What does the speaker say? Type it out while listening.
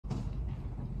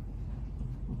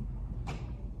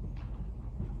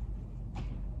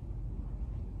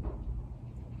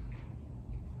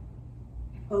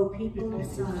O people of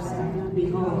Zion,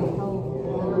 behold,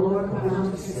 the Lord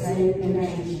comes to save the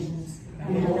nations,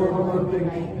 and the Lord will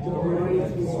make the glory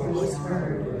of his voice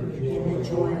heard in the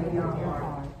joy of your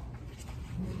heart.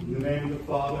 In the name of the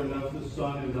Father, and of the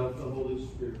Son, and of the Holy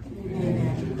Spirit.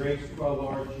 Amen. The grace of our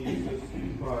Lord Jesus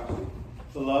Christ,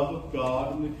 the love of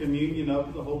God, and the communion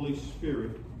of the Holy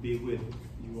Spirit be with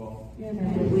you all.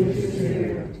 And with your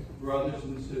spirit. Brothers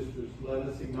and sisters, let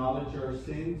us acknowledge our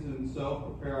sins and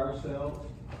so prepare ourselves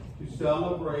to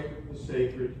celebrate the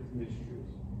sacred mysteries.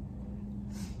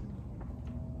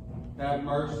 Have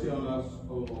mercy on us,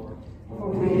 O Lord. For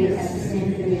we have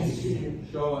sinned against you.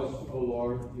 Show us, O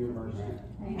Lord, your mercy.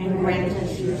 And grant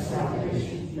us your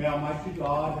salvation. May Almighty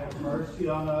God have mercy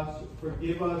on us,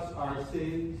 forgive us our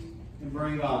sins, and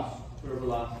bring us to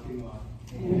everlasting life.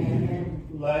 Amen.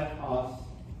 Let us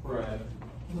pray.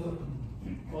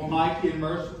 Almighty and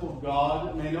merciful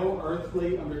God, may no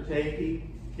earthly undertaking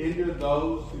hinder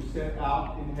those who set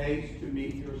out in haste to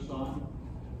meet your Son,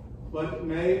 but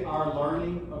may our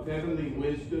learning of heavenly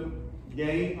wisdom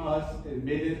gain us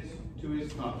admittance to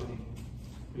his company,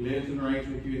 who lives and reigns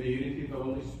with you in the unity of the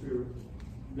Holy Spirit,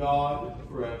 God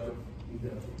forever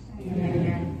and ever.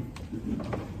 Amen.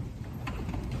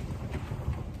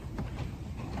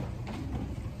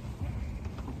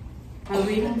 A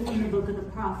reading from the book of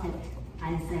the prophet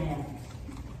Isaiah.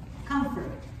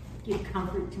 Comfort, give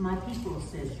comfort to my people,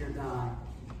 says your God.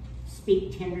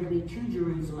 Speak tenderly to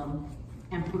Jerusalem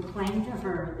and proclaim to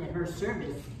her that her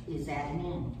service is at an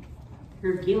end.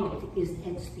 Her guilt is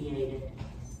expiated.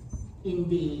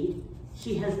 Indeed,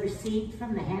 she has received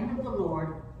from the hand of the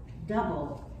Lord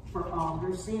double for all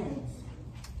her sins.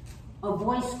 A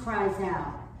voice cries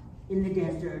out in the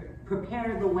desert,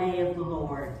 prepare the way of the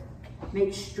Lord.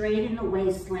 Make straight in the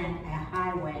wasteland a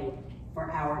highway for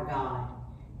our God.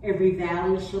 Every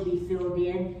valley shall be filled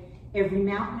in, every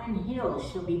mountain and hill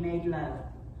shall be made low.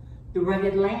 The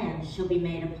rugged land shall be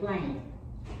made a plain,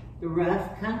 the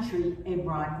rough country a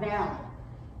broad valley.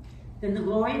 Then the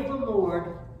glory of the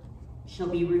Lord shall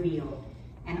be revealed,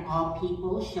 and all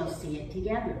people shall see it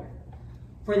together.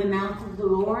 For the mouth of the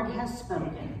Lord has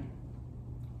spoken.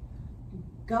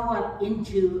 Go up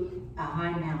into a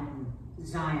high mountain,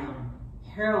 Zion,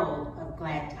 herald of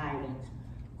glad tidings.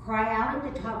 Cry out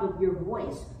at the top of your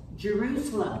voice,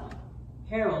 Jerusalem,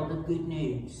 herald of good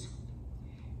news.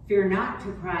 Fear not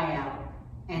to cry out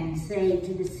and say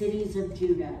to the cities of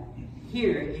Judah,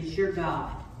 here is your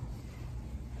God.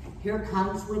 Here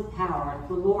comes with power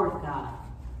the Lord God,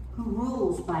 who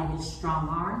rules by his strong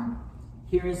arm.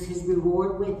 Here is his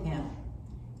reward with him,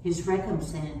 his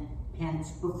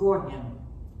recompense before him.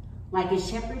 Like a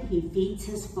shepherd, he feeds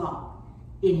his flock.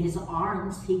 In his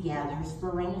arms he gathers the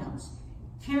lambs,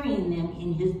 carrying them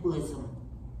in his bosom,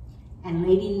 and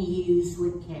leading the ewes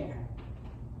with care.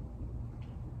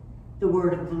 The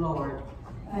word of the Lord.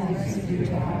 Thanks be to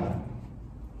God.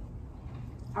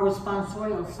 Our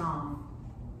responsorial psalm.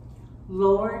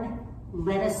 Lord,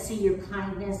 let us see your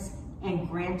kindness and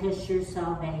grant us your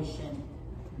salvation.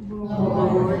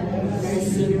 Lord, let us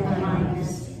see your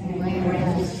kindness and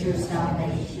grant us your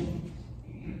salvation.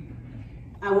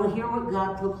 I will hear what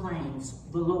God proclaims,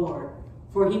 the Lord,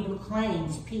 for he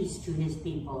proclaims peace to his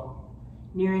people.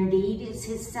 Near indeed is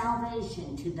his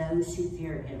salvation to those who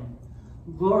fear him,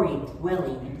 glory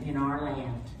dwelling in our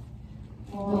land.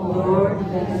 Lord,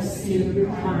 let us see your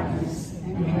kindness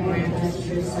and grant us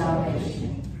your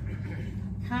salvation.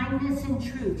 Kindness and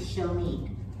truth shall meet,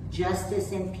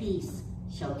 justice and peace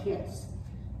shall kiss.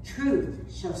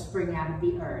 Truth shall spring out of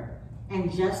the earth,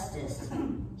 and justice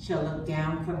shall look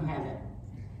down from heaven.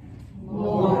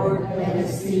 Lord, let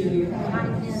us see your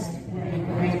kindness and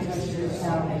grant us your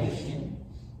salvation.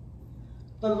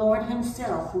 The Lord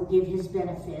himself will give his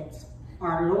benefits.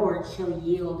 Our Lord shall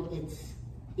yield its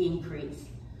increase.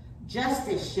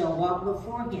 Justice shall walk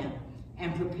before him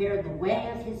and prepare the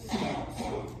way of his steps.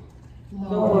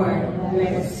 Lord,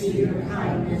 let us see your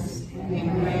kindness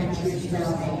and grant your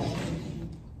salvation.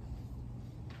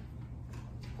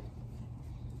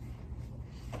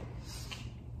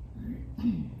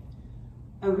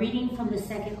 A reading from the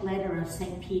second letter of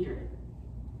St. Peter.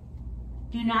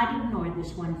 Do not ignore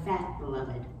this one fact,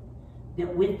 beloved,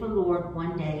 that with the Lord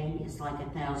 1 day is like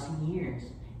 1,000 years,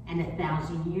 and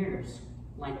 1,000 years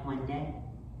like 1 day.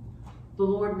 The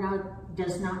Lord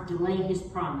does not delay his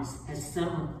promise, as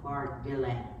some are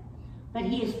delayed, but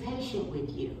he is patient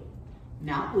with you,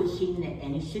 not wishing that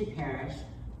any should perish,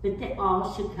 but that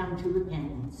all should come to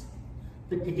repentance.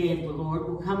 But the day of the Lord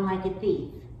will come like a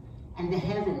thief, and the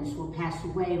heavens will pass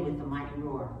away with a mighty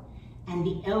roar, and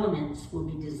the elements will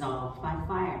be dissolved by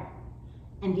fire,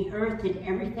 and the earth and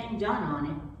everything done on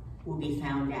it will be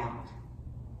found out.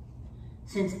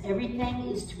 Since everything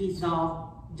is to be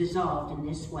dissolved in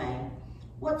this way,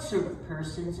 what sort of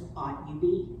persons ought you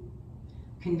be?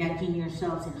 Conducting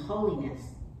yourselves in holiness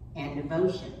and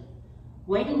devotion,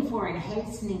 waiting for and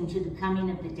hastening to the coming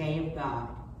of the day of God,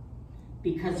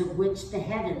 because of which the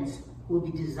heavens will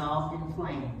be dissolved in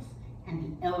flames,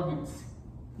 and the elements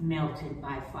melted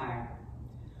by fire.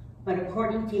 But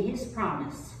according to his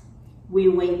promise, we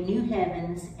await new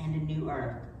heavens and a new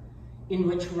earth, in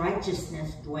which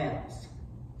righteousness dwells.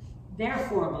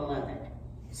 Therefore, beloved,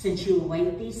 since you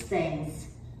await these things,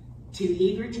 too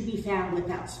eager to be found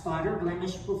without spot or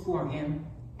blemish before him,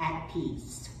 at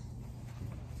peace.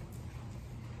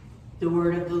 The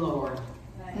word of the Lord.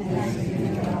 Thanks be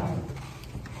to God.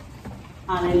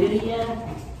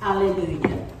 Alleluia,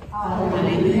 alleluia,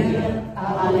 alleluia,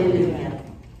 alleluia.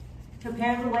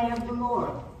 Prepare the way of the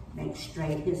Lord, make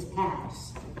straight his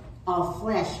paths. All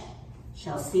flesh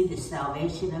shall see the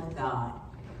salvation of God.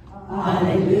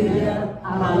 Alleluia,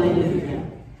 alleluia.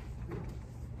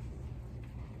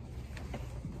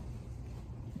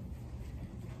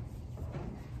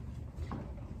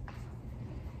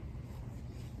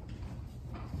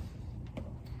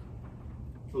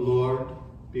 The Lord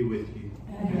be with you.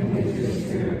 And with your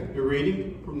spirit. A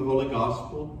reading from the Holy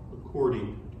Gospel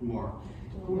according to Mark.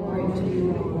 Glory to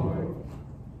you, O Lord.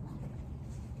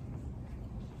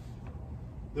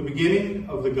 The beginning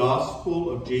of the gospel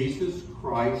of Jesus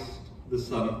Christ, the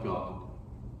Son of God,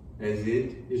 as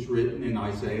it is written in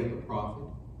Isaiah the prophet.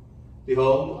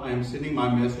 Behold, I am sending my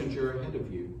messenger ahead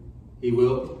of you. He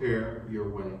will prepare your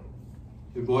way.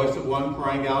 The voice of one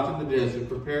crying out in the desert,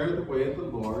 prepare the way of the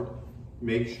Lord,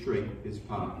 make straight his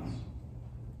paths.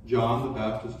 John the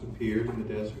Baptist appeared in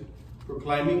the desert,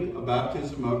 proclaiming a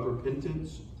baptism of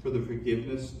repentance for the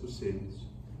forgiveness of sins.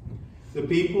 The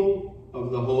people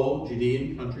of the whole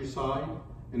Judean countryside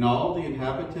and all the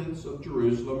inhabitants of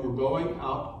Jerusalem were going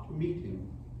out to meet him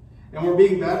and were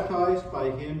being baptized by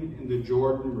him in the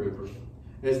Jordan River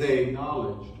as they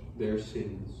acknowledged their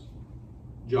sins.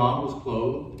 John was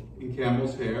clothed in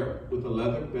camel's hair with a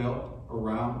leather belt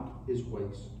around his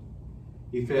waist.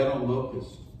 He fed on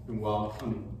locusts and wild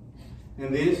honey.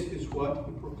 And this is what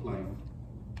he proclaimed: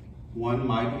 one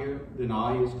mightier than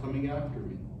I is coming after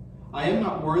me. I am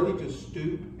not worthy to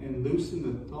stoop and loosen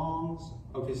the thongs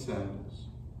of his sandals.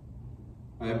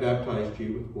 I have baptized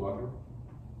you with water.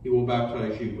 He will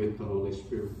baptize you with the Holy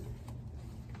Spirit.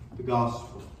 The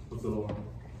Gospel of the Lord.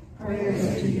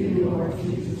 Praise to you, Lord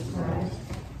Jesus Christ.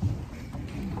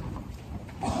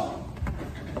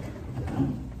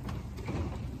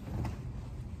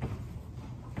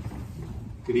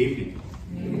 Good evening.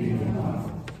 Good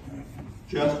evening.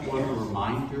 Just one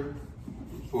reminder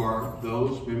for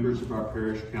those members of our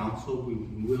parish council, we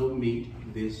will meet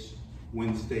this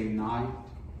Wednesday night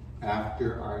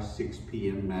after our 6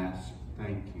 p.m. Mass.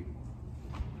 Thank you.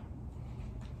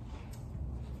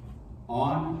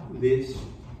 On this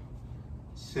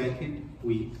second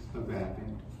week of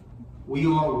Advent, we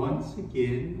are once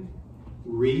again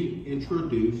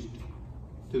reintroduced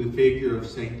to the figure of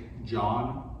St.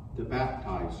 John the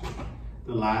Baptizer,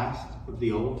 the last of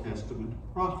the Old Testament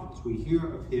prophets. We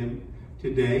hear of him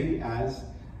today as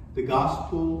the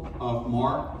Gospel of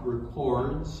Mark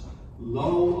records,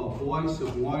 lo, a voice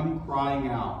of one crying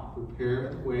out, prepare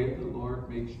the way of the Lord,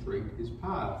 make straight his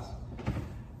paths.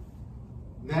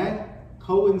 That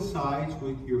coincides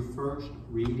with your first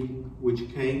reading,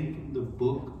 which came from the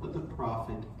book of the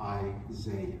prophet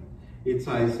Isaiah. It's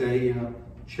Isaiah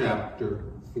chapter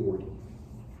 40.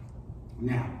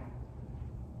 Now,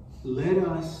 let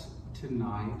us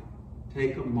tonight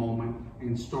take a moment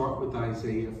and start with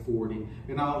Isaiah 40,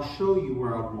 and I'll show you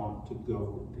where I want to go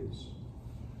with this.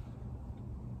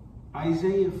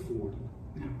 Isaiah 40.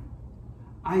 Now,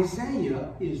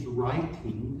 Isaiah is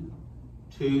writing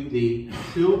to the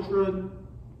children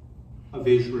of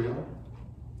Israel,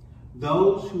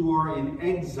 those who are in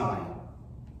exile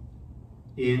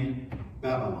in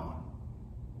Babylon.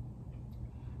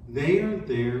 They are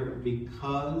there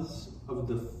because of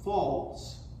the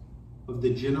faults of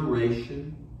the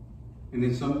generation, and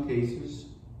in some cases,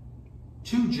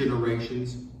 2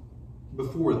 generations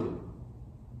before them.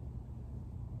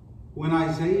 When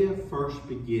Isaiah first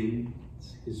begins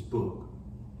his book,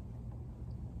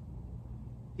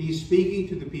 he's speaking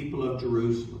to the people of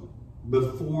Jerusalem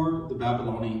before the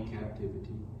Babylonian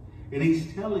captivity, and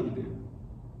he's telling them,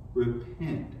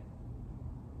 repent,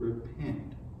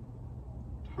 repent,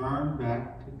 turn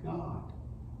back to God.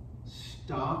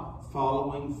 Stop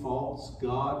following false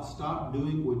gods. Stop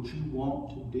doing what you want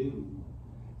to do.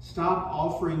 Stop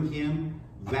offering him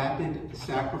vapid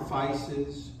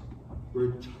sacrifices.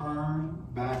 Return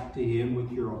back to him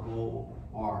with your whole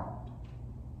heart.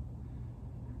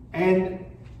 And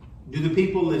do the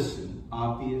people listen?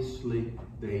 Obviously,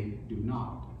 they do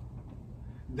not.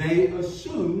 They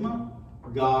assume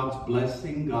God's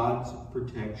blessing, God's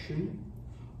protection.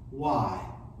 Why?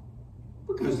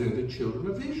 Because they're the children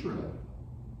of Israel.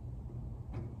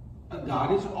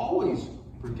 God has always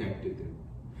protected them.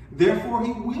 Therefore,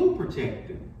 he will protect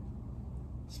them.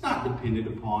 It's not dependent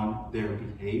upon their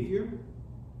behavior.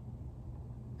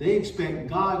 They expect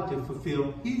God to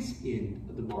fulfill his end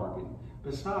of the bargain.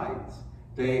 Besides,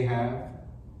 they have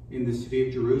in the city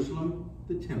of Jerusalem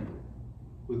the temple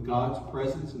with God's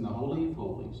presence in the Holy of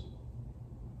Holies.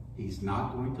 He's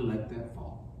not going to let that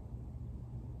fall.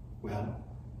 Well,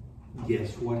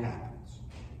 guess what happens?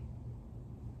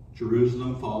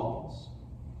 Jerusalem falls.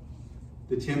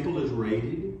 The temple is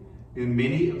raided, and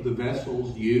many of the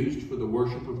vessels used for the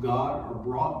worship of God are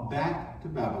brought back to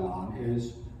Babylon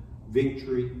as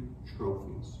victory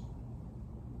trophies.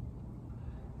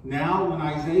 Now, when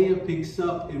Isaiah picks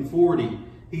up in 40,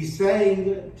 he's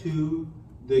saying to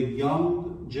the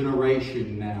young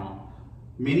generation now,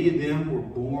 many of them were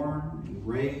born and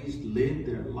raised, lived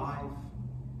their life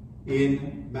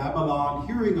in Babylon,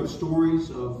 hearing of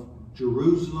stories of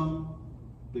Jerusalem.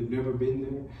 They've never been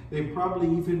there. They've probably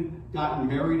even gotten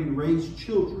married and raised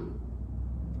children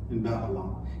in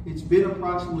Babylon. It's been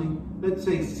approximately, let's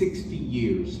say, 60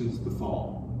 years since the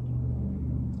fall.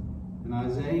 And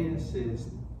Isaiah says,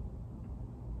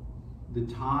 the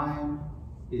time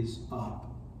is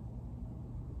up.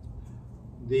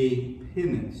 The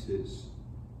penances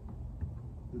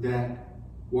that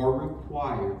were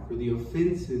required for the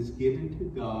offenses given to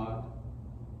God,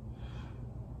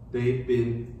 they've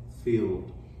been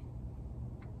filled.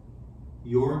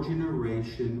 Your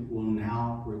generation will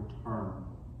now return.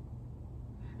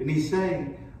 And he's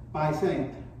saying, by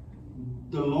saying,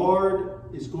 the Lord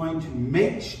is going to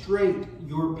make straight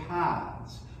your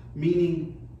paths,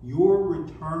 meaning your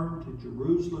return to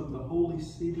Jerusalem, the holy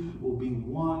city, will be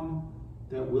one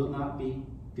that will not be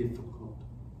difficult.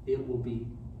 It will be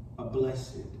a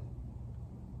blessed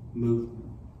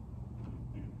movement.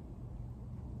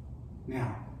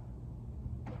 Now,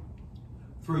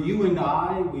 for you and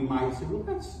I, we might say, well,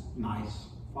 that's nice,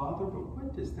 Father, but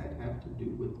what does that have to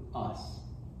do with us,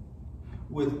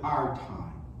 with our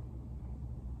time?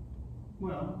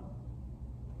 Well,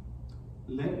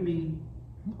 let me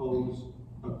pose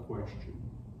a question.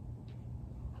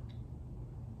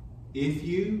 If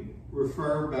you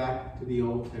refer back to the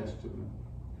Old Testament,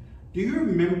 do you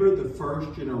remember the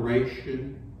first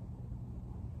generation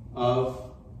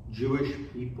of Jewish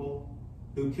people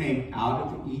who came out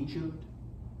of Egypt?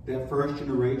 That first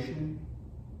generation?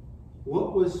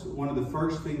 What was one of the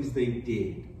first things they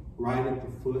did right at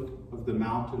the foot of the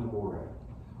mountain of Horeb?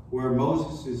 Where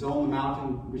Moses is on the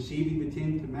mountain receiving the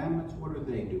 10 Commandments, what are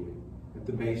they doing at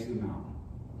the base of the mountain?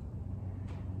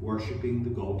 Worshipping the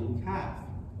golden calf.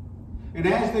 And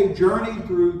as they journeyed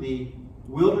through the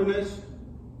wilderness,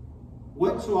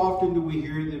 what so often do we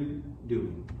hear them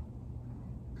doing?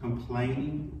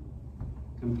 Complaining,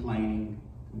 complaining,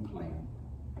 complaining.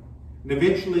 And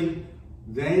eventually,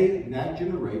 that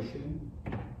generation,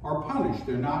 are punished.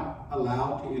 They're not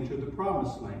allowed to enter the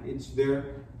promised land. It's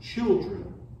their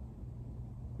children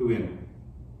who enter.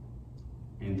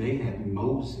 And they had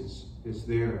Moses as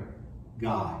their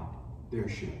guide, their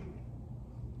shepherd.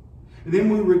 And then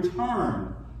we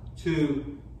return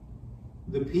to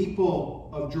the people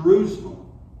of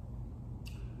Jerusalem.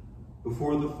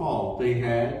 Before the fall, they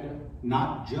had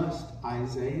not just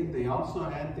Isaiah, they also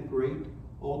had the great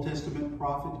Old Testament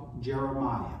prophet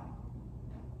Jeremiah.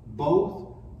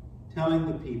 Both telling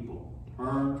the people,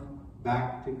 turn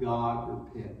back to God,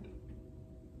 repent.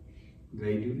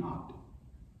 They do not.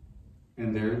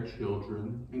 And their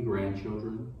children and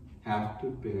grandchildren have to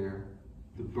bear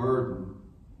the burden,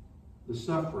 the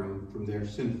suffering from their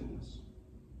sinfulness.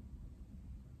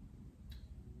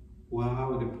 Well,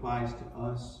 how it applies to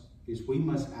us is we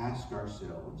must ask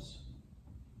ourselves,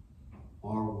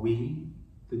 are we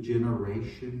the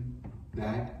generation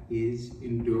that is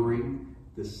enduring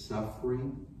the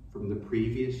suffering from the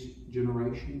previous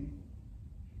generation?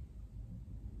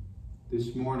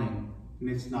 This morning, and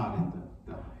it's not in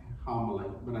the homily,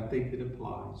 but I think it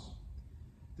applies.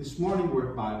 This morning we're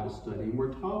at Bible study, and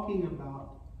we're talking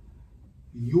about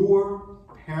your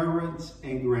parents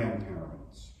and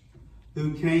grandparents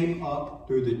who came up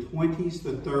through the 20s,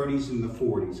 the 30s, and the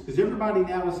 40s. Because everybody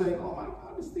now is saying, oh my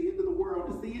God, it's the end of the world,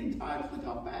 it's the end times, look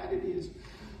how bad it is.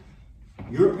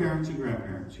 Your parents and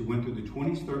grandparents who went through the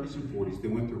 20s, 30s, and 40s, they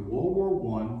went through World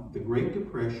War I, the Great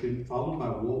Depression, followed by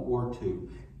World War II.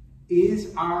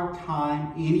 Is our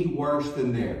time any worse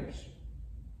than theirs?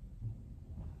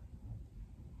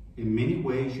 In many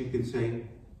ways you could say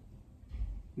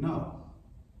no.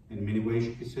 In many ways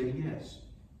you could say yes.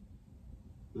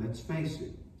 Let's face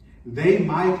it. They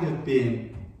might have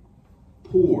been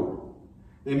poor.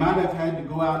 They might have had to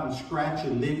go out and scratch a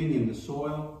living in the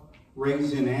soil,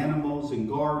 raising animals and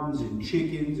gardens and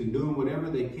chickens and doing whatever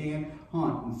they can,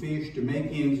 hunt and fish to make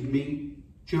ends meet,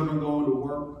 children going to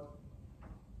work,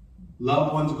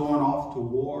 loved ones going off to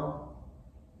war.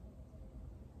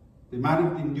 They might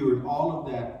have endured all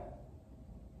of that.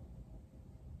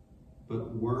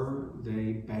 But were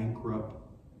they bankrupt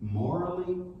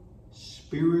morally,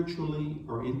 spiritually,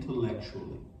 or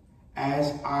intellectually,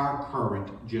 as our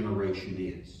current generation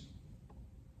is?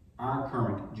 Our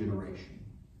current generation.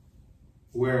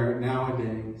 Where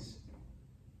nowadays,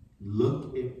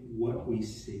 look at what we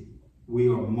see. We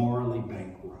are morally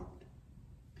bankrupt.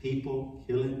 People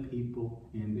killing people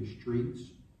in the streets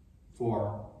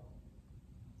for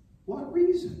what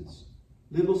reasons?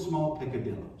 Little small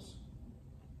peccadillos.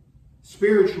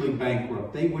 Spiritually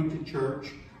bankrupt. They went to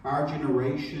church. Our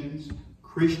generations,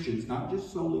 Christians, not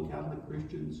just solely Catholic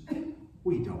Christians,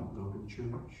 we don't go to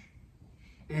church.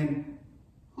 And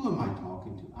who am I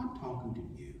talking to? I'm talking to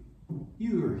you.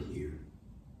 You are here.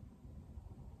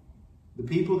 The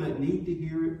people that need to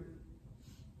hear it,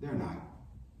 they're not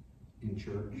in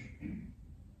church.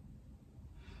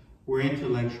 We're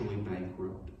intellectually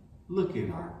bankrupt. Look at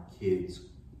our kids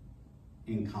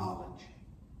in college.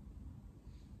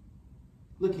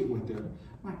 Look at what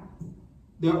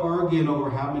they're arguing over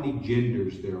how many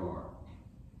genders there are.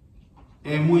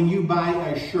 And when you buy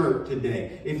a shirt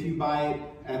today, if you buy it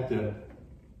at the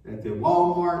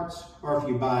Walmarts, or if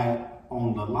you buy it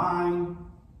on the line,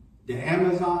 the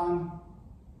Amazon,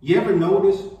 you ever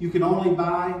notice you can only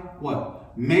buy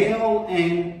what? Male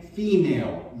and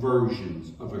female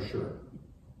versions of a shirt.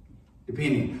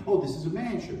 Depending, oh, this is a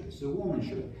man's shirt, this is a woman's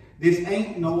shirt. This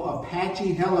ain't no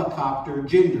Apache helicopter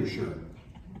gender shirt.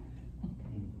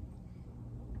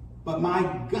 But my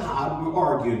God, we're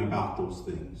arguing about those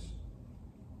things.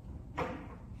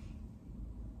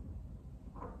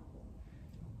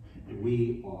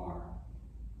 We are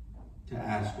to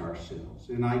ask ourselves,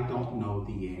 and I don't know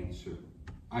the answer.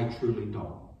 I truly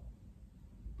don't.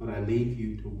 But I leave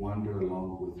you to wonder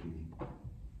along with me.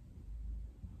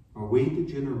 Are we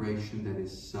the generation that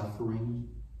is suffering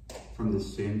from the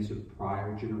sins of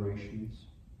prior generations?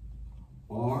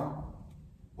 Or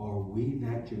are we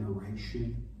that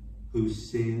generation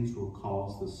whose sins will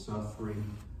cause the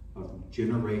suffering of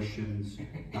generations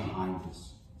behind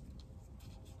us?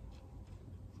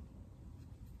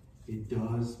 It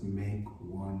does make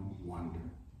one wonder.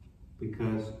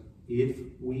 Because if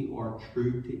we are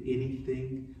true to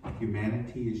anything,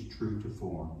 humanity is true to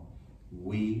form.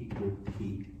 We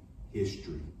repeat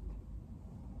history.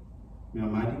 May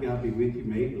Almighty God be with you.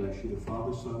 May He bless you, the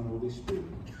Father, Son, and Holy Spirit.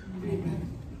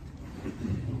 Amen.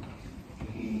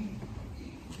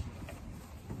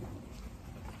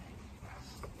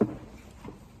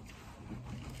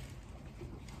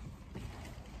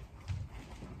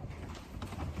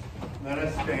 Let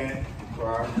us stand for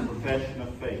our profession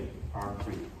of faith, our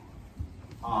creed.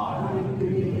 I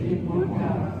believe in one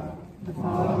God, the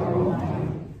Father Almighty,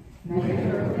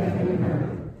 maker of heaven and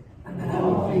earth, and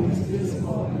all things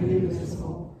visible and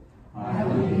invisible. I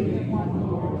believe in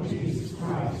one Lord Jesus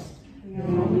Christ, the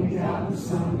only begotten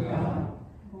Son of God,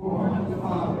 born of the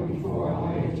Father before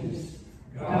all ages,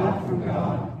 God from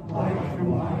God, light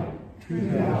from light, true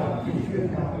God from true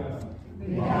God,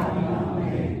 begotten not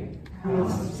made,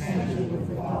 consubstantial with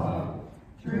the Father.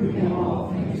 Through him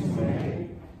all things were made.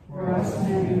 For us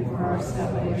men and for our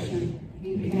salvation,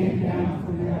 he came down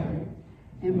from heaven,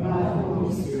 and by the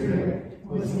Holy Spirit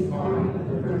was incarnate of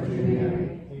the Virgin Mary,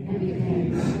 and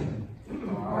became man.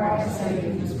 For our sake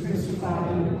he was crucified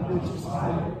under Pontius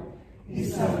Pilate. He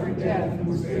suffered death and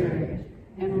was buried,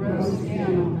 and rose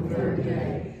again on the third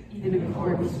day, in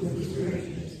accordance with the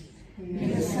Scriptures.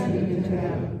 He ascended into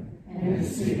heaven, and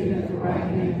is seated at the right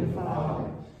hand of the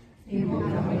Father. He will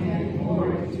come again in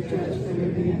glory to judge the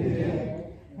living and the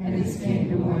dead, and his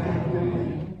kingdom will have no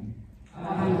end.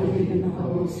 I believe in the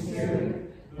Holy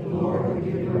Spirit, the Lord,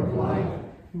 the giver of life,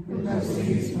 who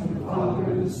proceeds from the Father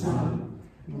and the Son,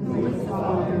 who with the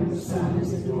Father and the Son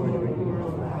is adored and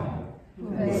glorified, who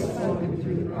has spoken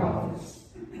through the prophets.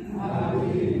 I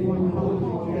believe in one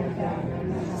holy Catholic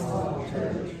and Apostolic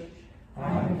Church.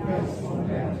 I confess one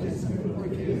baptism for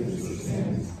forgiveness of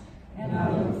sins, and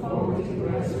I look forward to the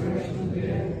resurrection of the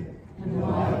dead and the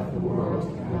life of the world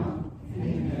to come.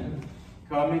 Amen.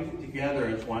 Coming together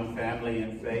as one family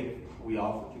in faith, we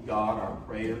offer to God our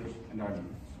prayers and our needs.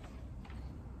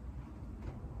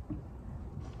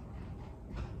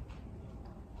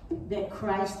 that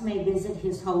Christ may visit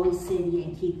his holy city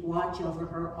and keep watch over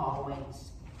her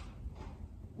always.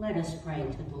 Let us pray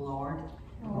to the Lord.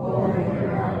 Lord,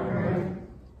 hear our prayer.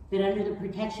 That under the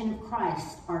protection of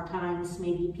Christ our times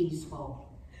may be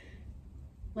peaceful.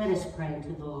 Let us pray to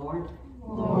the Lord.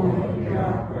 Lord, hear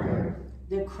our prayer.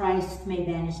 That Christ may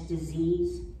banish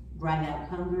disease, drive out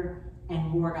hunger,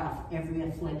 and ward off every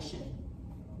affliction.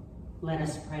 Let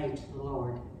us pray to the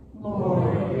Lord.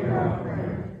 Lord, hear our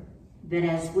prayer. That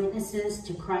as witnesses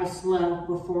to Christ's love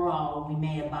before all, we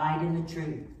may abide in the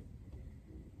truth.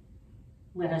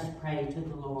 Let us pray to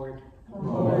the Lord.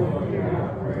 Lord, hear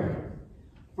our prayer.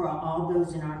 For all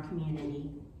those in our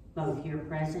community, both here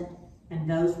present and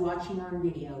those watching on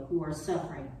video who are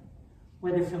suffering,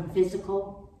 whether from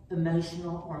physical,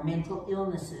 emotional, or mental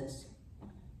illnesses,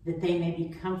 that they may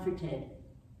be comforted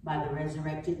by the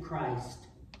resurrected Christ.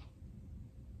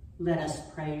 Let us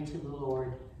pray to the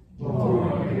Lord.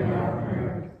 Lord, hear our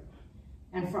prayer.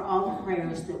 And for all the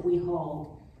prayers that we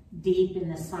hold deep in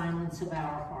the silence of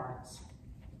our hearts,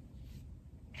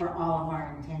 for all of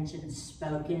our intentions,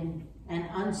 spoken and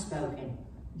unspoken,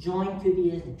 joined through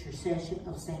the intercession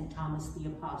of St. Thomas the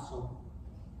Apostle,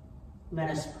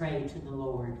 let us pray to the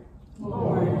Lord.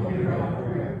 Lord, hear our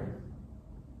prayer.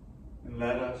 And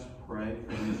let us pray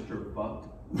for Mr. Buck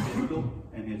Kendall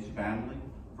and his family,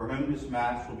 for whom this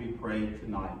Mass will be prayed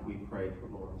tonight. We pray to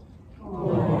the Lord.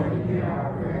 Lord, hear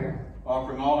our prayer.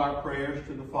 Offering all our prayers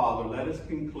to the Father, let us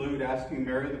conclude asking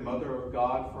Mary, the Mother of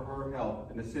God, for her help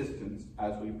and assistance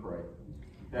as we pray.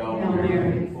 Hail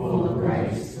Mary, full of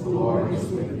grace, the Lord is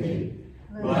with thee.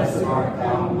 Blessed art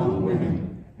thou among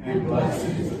women, and blessed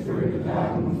is the fruit of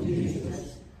thy womb,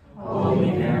 Jesus.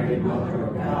 Holy Mary, Mother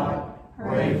of God,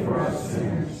 pray for us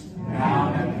sinners,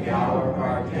 now and at the hour of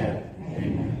our death.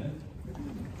 Amen.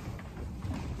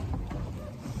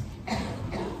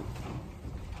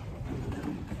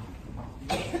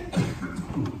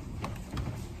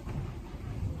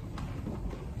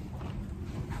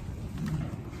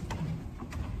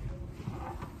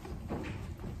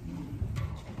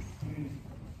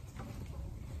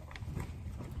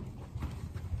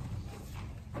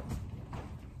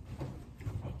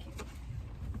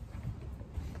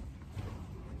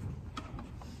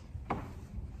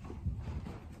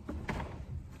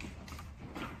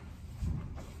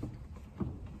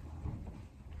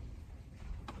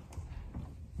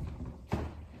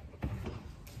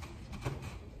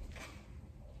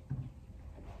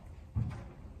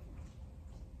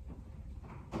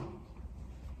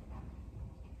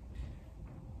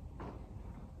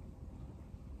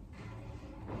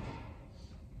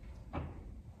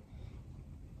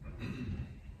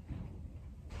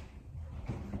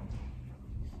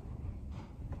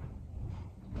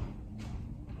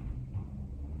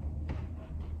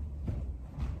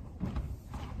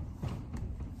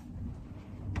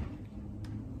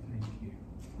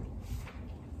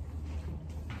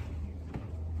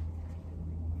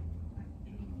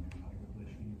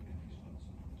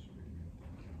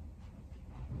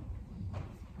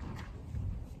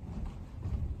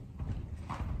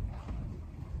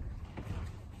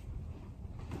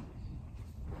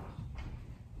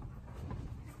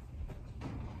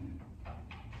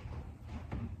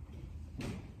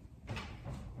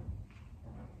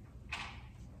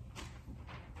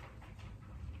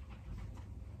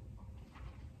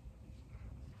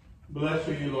 Blessed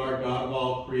are you, Lord God of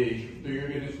all creation. Through your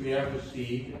goodness we have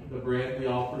received the bread we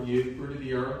offer you, fruit of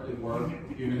the earth and work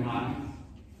of human hands,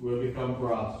 will become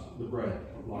for us the bread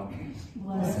of life.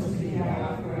 Blessed be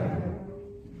God forever.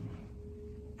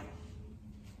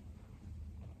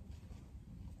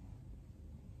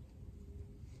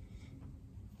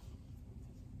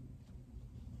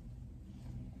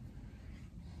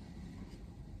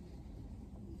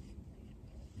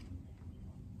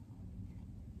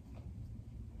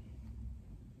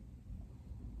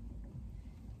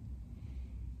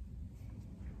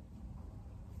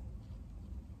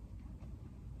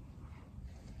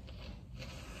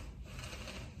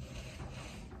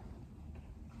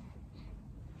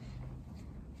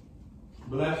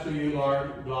 Blessed are you,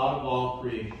 Lord, God of all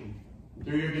creation.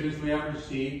 Through your goodness we have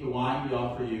received the wine we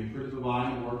offer you. Fruit of the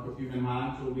vine and work of human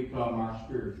hands will become our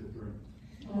spiritual drink.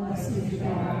 Blessed be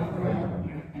God forever.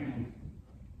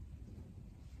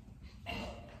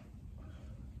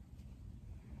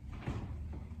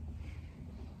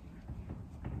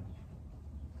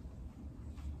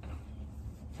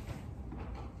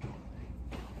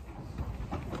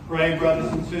 Pray, brothers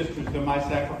and sisters, that my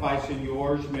sacrifice and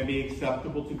yours may be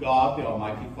acceptable to God, the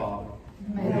Almighty Father.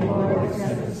 May the Lord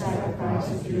accept the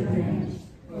sacrifice of your hands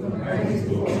for the praise,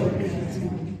 glory, and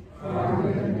esteem, for our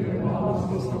good and good of all of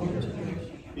his holy church.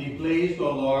 Be pleased,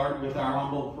 O Lord, with our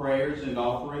humble prayers and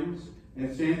offerings,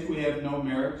 and since we have no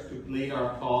merits to plead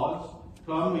our cause,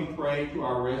 come, we pray, to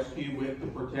our rescue with the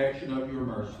protection of your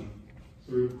mercy.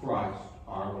 Through Christ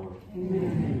our Lord.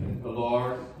 Amen. The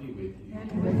Lord be with you.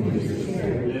 And with your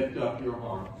spirit. Lift up your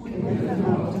hearts. We lift them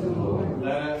up to the Lord.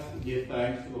 Let us give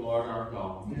thanks to the Lord our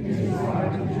God. It is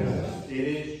right and just. It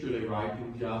is truly right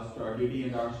and just, our duty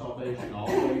and our salvation,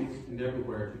 always and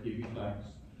everywhere to give you thanks.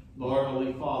 Lord,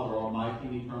 Holy Father, Almighty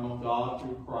and eternal God,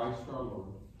 through Christ our Lord.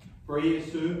 For he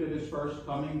assumed at his first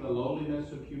coming the lowliness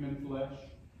of human flesh,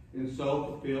 and so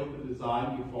fulfilled the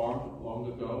design you formed long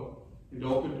ago, and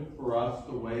opened for us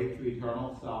the way to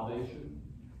eternal salvation,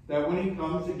 that when he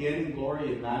comes again in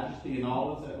glory and majesty and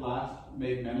all is at last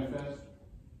made manifest,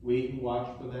 we who watch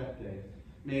for that day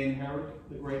may inherit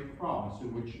the great promise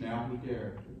in which now we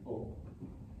dare to hope.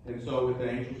 And so with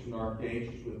angels and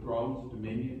archangels, with thrones and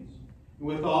dominions, and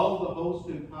with all the hosts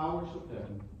and powers of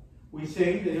heaven, we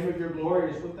sing the hymn of your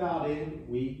glory is without end,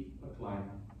 we acclaim.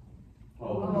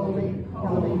 Holy,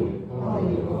 holy,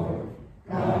 holy Lord,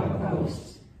 God of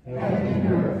hosts, heaven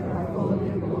and earth are full of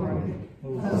your glory.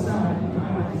 Hosanna in the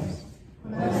highest.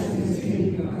 Blessed is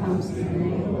he who comes in the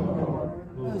name of the Lord.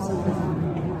 Hosanna in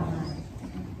the highest.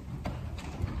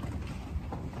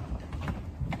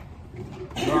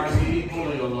 You are indeed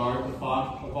holy, O Lord, the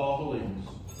font of all holiness.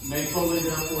 Make holy,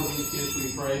 therefore, these gifts,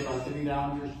 we pray, by sending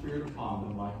down your Spirit upon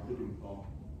them like the dewfall,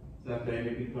 that they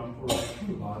may become for us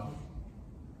the body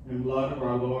and blood of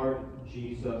our Lord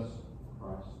Jesus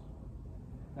Christ.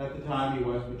 At the time he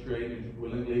was betrayed and took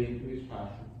willingly into his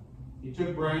passion, he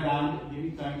took bread and,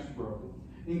 giving thanks, broke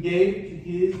it, and gave it to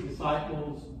his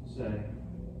disciples, saying,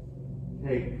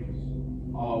 Take this,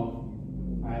 all of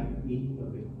you, and eat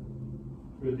of it,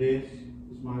 for this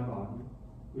is my body,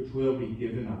 which will be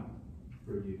given up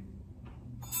for you.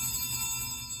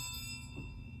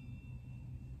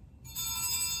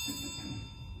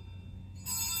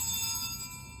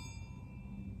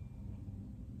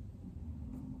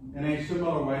 In a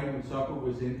similar way, when supper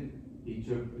was ended, he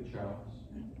took the chalice.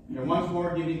 And once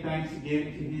more giving thanks, he gave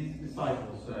it to his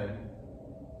disciples, saying,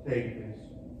 Take this,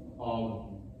 all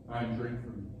of you, and drink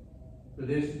from it. For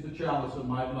this is the chalice of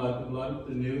my blood, the blood of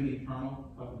the new and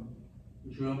eternal covenant,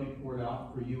 which will be poured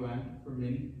out for you and for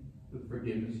many for the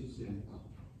forgiveness of sins.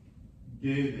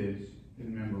 Do this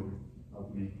in memory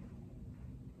of me.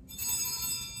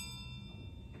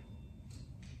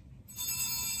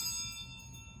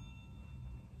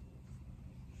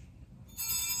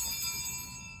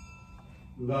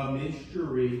 The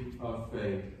mystery of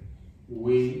faith.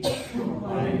 We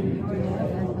proclaim your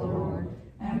death, O Lord,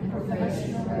 and profess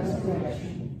your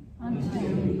resurrection until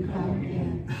you come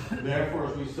again. Therefore,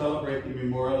 as we celebrate the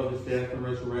memorial of his death and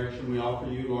resurrection, we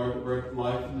offer you, Lord, the bread of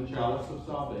life and the chalice of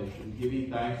salvation, giving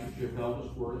thanks that you have held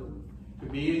us worthy to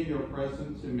be in your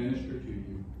presence and minister to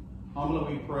you.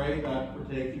 Humbly we pray that,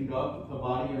 partaking of the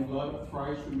body and blood of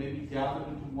Christ, we may be gathered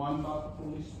into one by the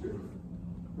Holy Spirit.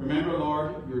 Remember,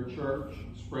 Lord, your church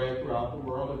spread throughout the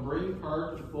world, and bring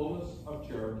her to the fullness of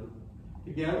charity,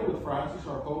 together with Francis,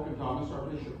 our Pope, and Thomas, our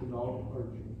Bishop, and all the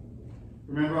clergy.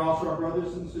 Remember also our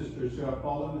brothers and sisters who have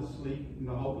fallen asleep in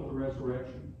the hope of the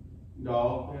resurrection, and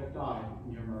all who have died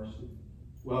in your mercy.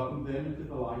 Welcome them into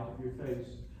the light of your face.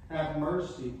 Have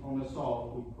mercy on us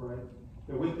all, we pray,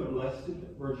 that with the Blessed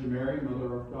Virgin Mary,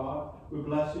 Mother of God, with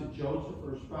blessed Joseph,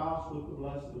 her spouse, with the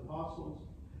blessed apostles,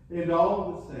 and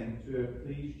all the saints who have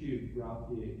pleased you throughout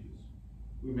the ages,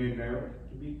 we may merit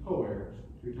to be co-heirs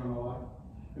to eternal life,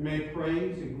 and may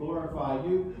praise and glorify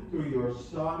you through your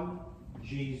Son,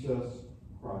 Jesus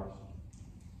Christ.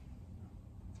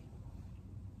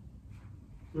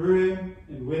 Through him,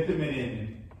 and with him, and in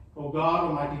him, O God,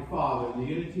 Almighty Father, in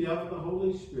the unity of the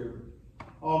Holy Spirit,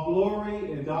 all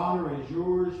glory and honor is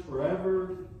yours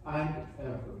forever and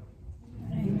ever.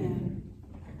 Amen.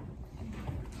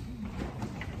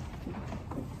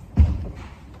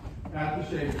 At the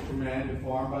Savior's command,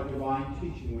 informed by divine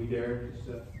teaching, we dare to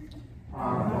say,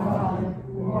 Our Father,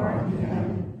 who art in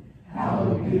heaven,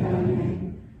 hallowed be thy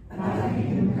name. Thy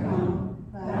kingdom come,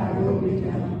 thy will be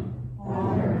done,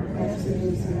 on earth as it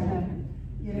is in heaven.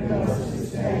 Give us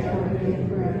this day our daily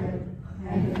bread,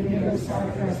 and forgive us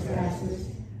our trespasses,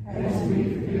 as we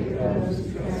forgive those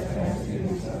who trespass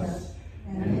against us.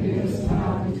 And lead us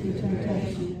not into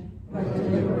temptation, but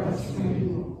deliver us from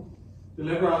evil.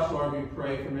 Deliver us, Lord, we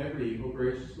pray, from every evil.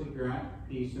 Graciously grant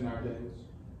peace in our days,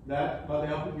 that by the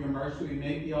help of your mercy we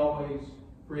may be always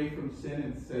free from sin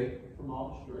and safe from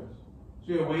all distress.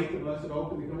 So we await the blessed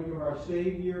hope and the coming of our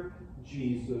Savior,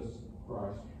 Jesus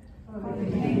Christ. For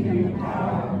the kingdom, the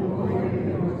power, and the glory of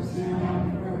yours, now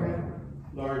and forever.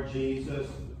 Lord Jesus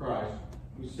Christ,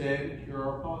 who said to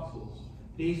your apostles,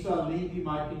 "Peace I leave you,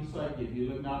 my peace I give you.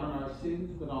 Look not on our sins,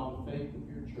 but on the faith of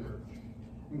your church.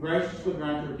 And graciously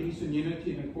grant her peace and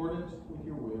unity in accordance with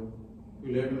your will,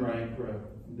 who live and reign forever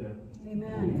and ever."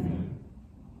 Amen.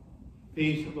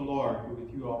 Peace of the Lord be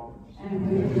with you all. And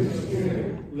with your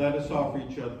spirit. Let us offer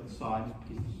each other the sign of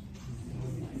peace.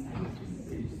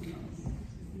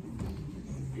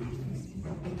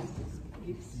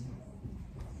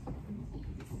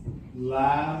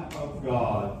 Lamb of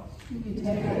God, You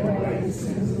take away the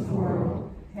sins of the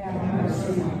world. Have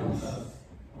mercy on us.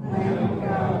 Lamb of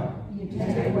God, you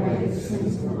take away the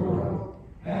sins of the world.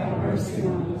 Have mercy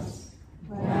on us.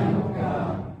 Lamb of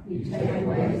God, you take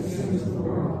away the sins of the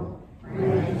world.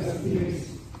 Grant us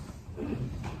peace.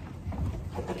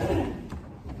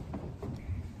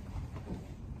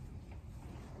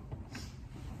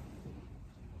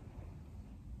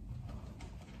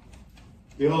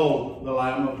 Behold the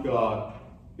Lamb of God.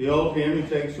 Behold him who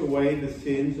takes away the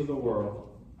sins of the world.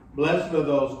 Blessed are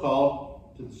those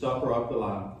called to the supper of the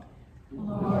Lamb.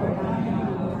 Lord, I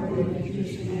am not worthy that you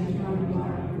should enter under my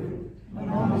roof, but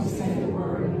only say the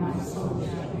word, and my soul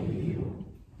shall be healed.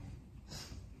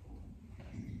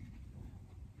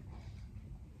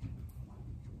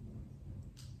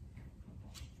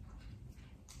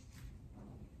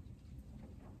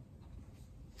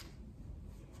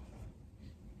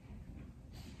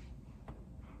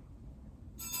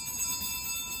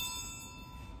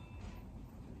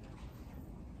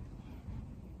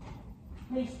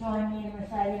 Please join me in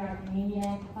reciting our communion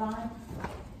antiphon.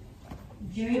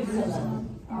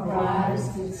 Jerusalem,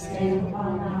 arise and stand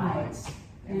upon the heights,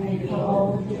 and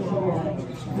behold the joy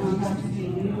which comes unto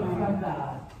you from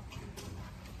God.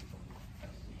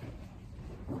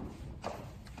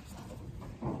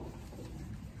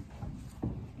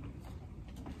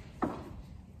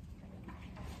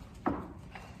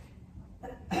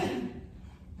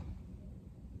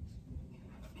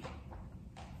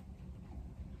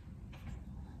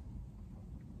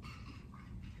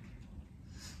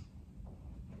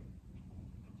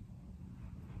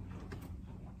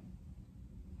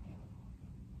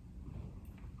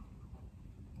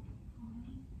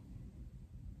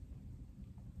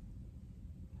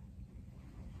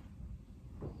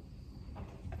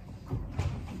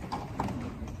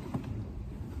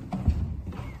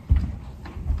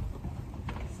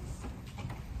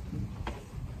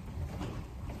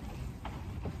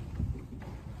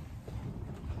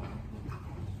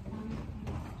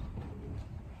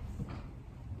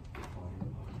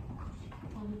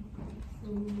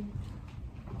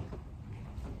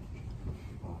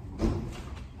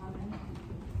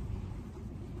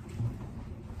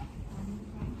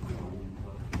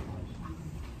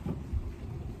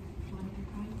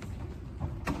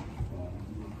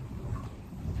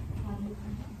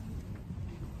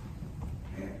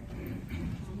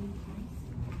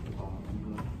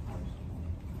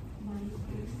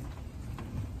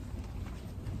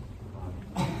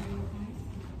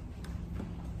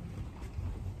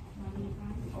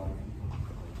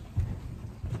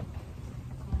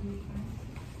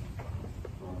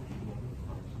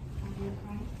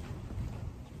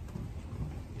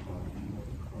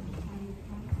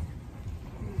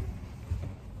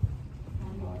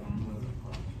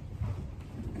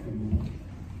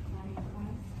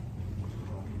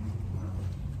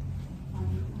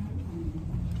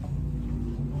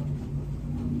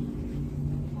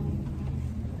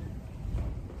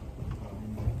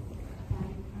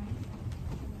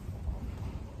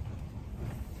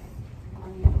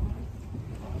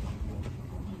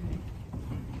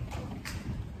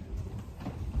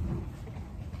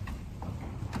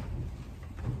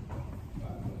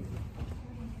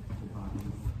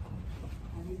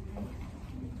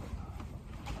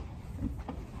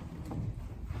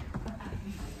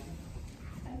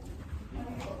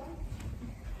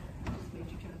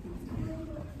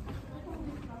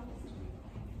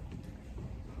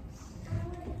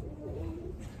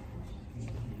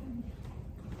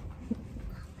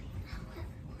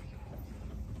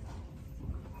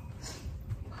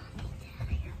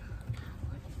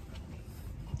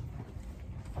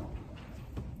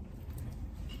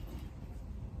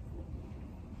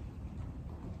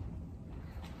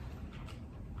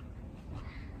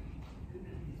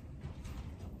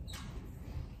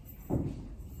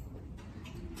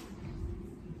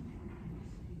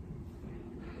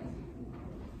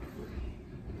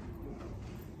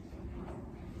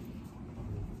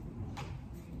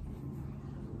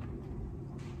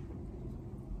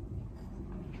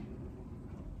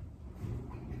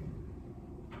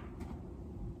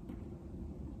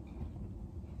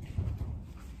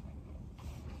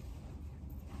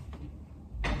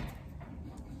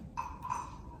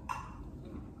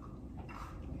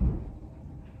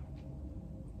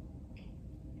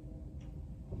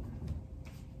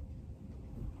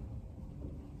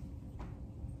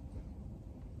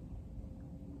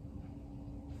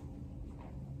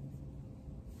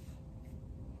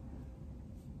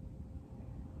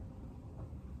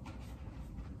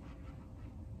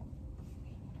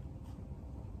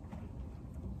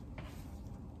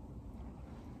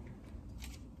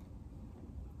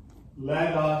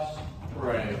 Let us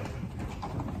pray.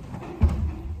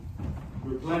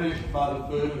 Replenished by the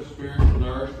food of spiritual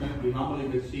nourishment, we humbly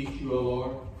beseech you, O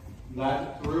Lord,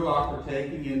 that through our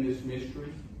partaking in this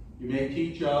mystery, you may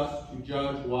teach us to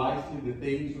judge wisely the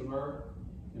things of earth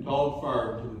and hold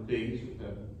firm to the things of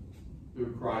heaven.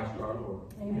 Through Christ our Lord.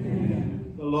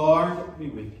 Amen. The Lord be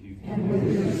with you. And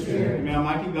with your spirit. May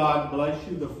Almighty God bless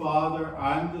you, the Father,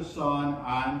 and the Son,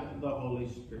 and the Holy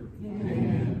Spirit.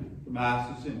 Amen. The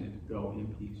Mass is ended. Go in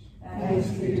peace. Thanks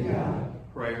be to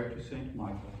God. Prayer to Saint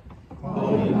Michael.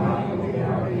 Holy Michael, the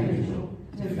archangel,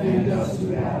 defend us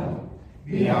in battle.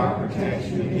 Be our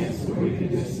protection against the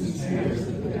wickedness and snares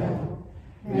of the devil.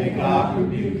 May God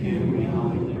rebuke him, we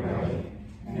humbly pray.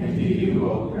 And to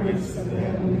you, O Prince of the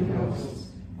heavenly hosts,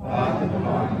 by the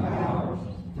divine power,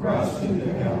 thrust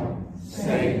into hell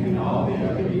Satan and all the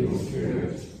other evil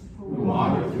spirits who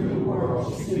wander through the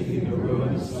world seeking the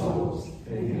ruin of souls.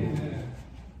 Amen.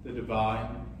 The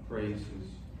divine praises.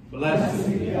 Blessed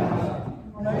be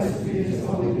God. Blessed be his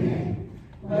holy name.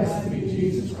 Blessed be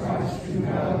Jesus Christ, true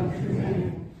God and true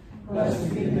man.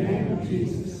 Blessed be the name of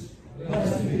Jesus.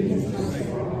 Blessed be his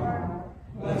merciful heart.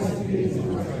 Blessed be his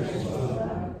precious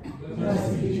love.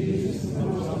 Blessed be Jesus, the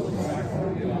most holy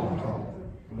sacrament of the altar.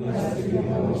 Blessed be the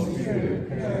Holy Spirit,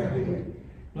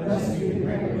 Paraclete. Blessed be the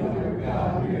great Mother of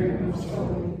God, Mary most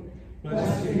holy.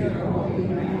 Blessed be her holy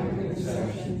Immaculate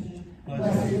Conception.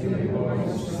 Blessed be the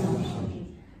glorious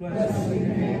Assumption. Blessed be the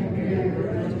name of Mary,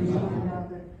 Virgin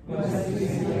Mother. Blessed be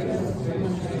Saint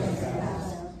Joseph,